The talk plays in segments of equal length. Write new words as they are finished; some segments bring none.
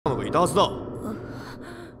いたはずだ。無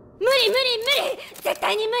理絶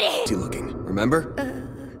対に無理。 What's he looking? Remember?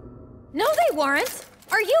 No, they weren't.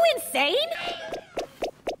 Are you insane?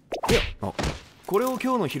 いや、これを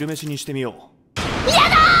今日の昼飯にしてみよう。やだ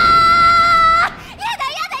絶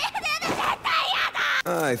対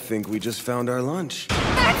やだ。 I think we just found our lunch.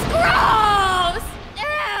 That's gross!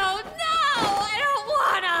 Ew, no! I don't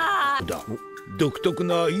wanna! だ、独特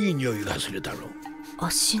ないい匂いがするだろう。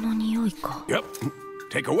足の匂いか。 Yep.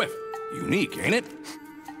 Take a whiff. Unique, ain't it?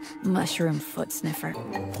 Mushroom foot sniffer.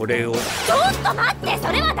 これを。ちょっと待って、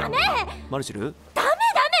それはダメ。マルシル？ダメ、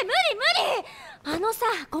無理。あのさ、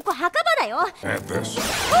ここ墓場だよ。 At this.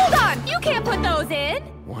 Hold on, you can't put those in.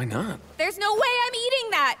 Why not? There's no way I'm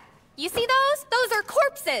eating that. You see those? Those are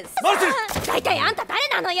corpses. マルシル！大体あんた誰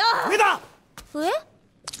なのよ。上だ！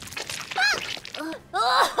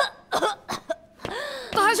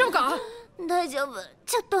大丈夫か？大丈夫。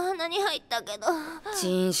ちょっと鼻に入ったけど。チ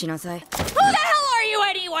ーンしなさい。Who the hell are you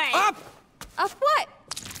anyway? Up! Up what?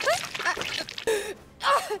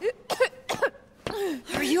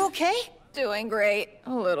 Are you okay? Doing great. A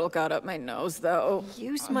little got up my nose though.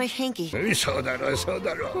 Use my hanky. そうだろう、そう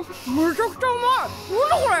だろう。めちゃくちゃうまい。なん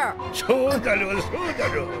だこれ。そうだろう、そうだ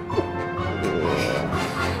ろう。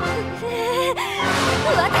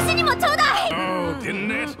私にもちょうだい。 Oh,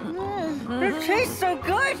 didn't it? It tastes so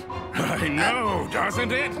good. I know,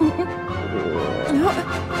 doesn't it? All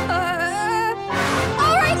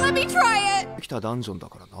right, let me try it. 来たダンジョンだ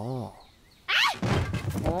からな。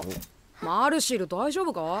マルシル大丈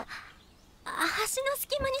夫か？足の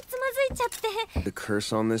隙間につまずいちゃって。 The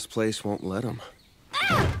curse on this place won't let him.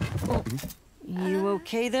 You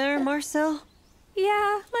okay there, Marcille?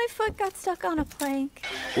 Yeah, my foot got stuck on a plank.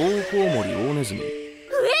 オオコウモリオオネズミ、不衛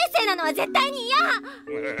生なのは絶対に嫌。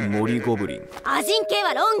森ゴブリン、アジン系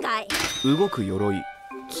は論外。動く鎧。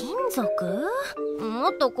金属？も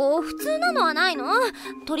っとこう普通なのはないの？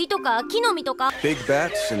鳥とか木の実とか。 Big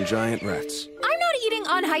bats and giant rats. I'm not eating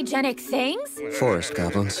unhygienic things. Forest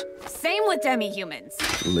goblins. Same with demi-humans.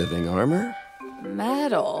 Living armor?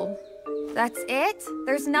 Metal. That's it?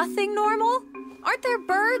 There's nothing normal? Aren't there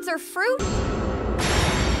birds or fruit?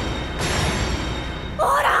 ほ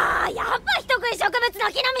ら、やっぱ人食い植物の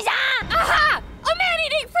木の実じゃん。Aha! A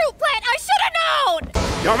man-eating fruit plant! I should have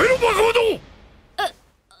known! やめろ、バカ者！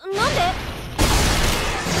なんで？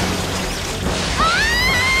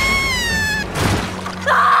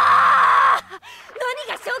何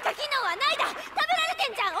が消化機能はないだ。食べられ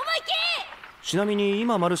てんじゃん、思いっきり。ちなみに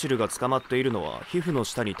今マルシルが捕まっているのは皮膚の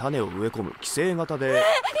下に種を植え込む寄生型で。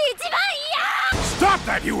一番嫌。 Stop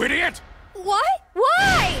that, you idiot! What?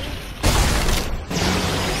 Why?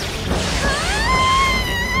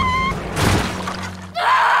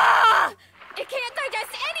 It can't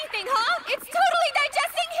digest anything, huh? It's totally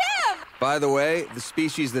digesting him! By the way, the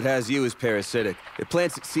species that has you is parasitic. It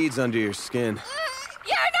plants its seeds under your skin.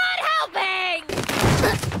 You're not helping!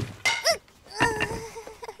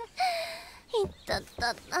 いったっ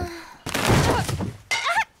たった。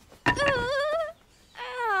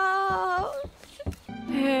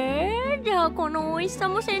じゃあこの美味しさ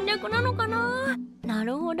も戦略なのかな。な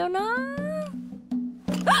るほどな。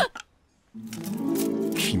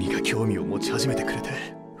君が興味を持ち始めてくれて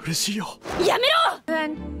嬉しいよ。やめろ！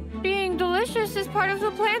 Then being delicious is part of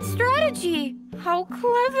the plant's strategy. How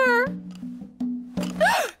clever!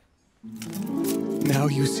 Now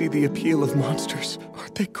you see the appeal of monsters.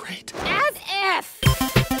 Aren't they great?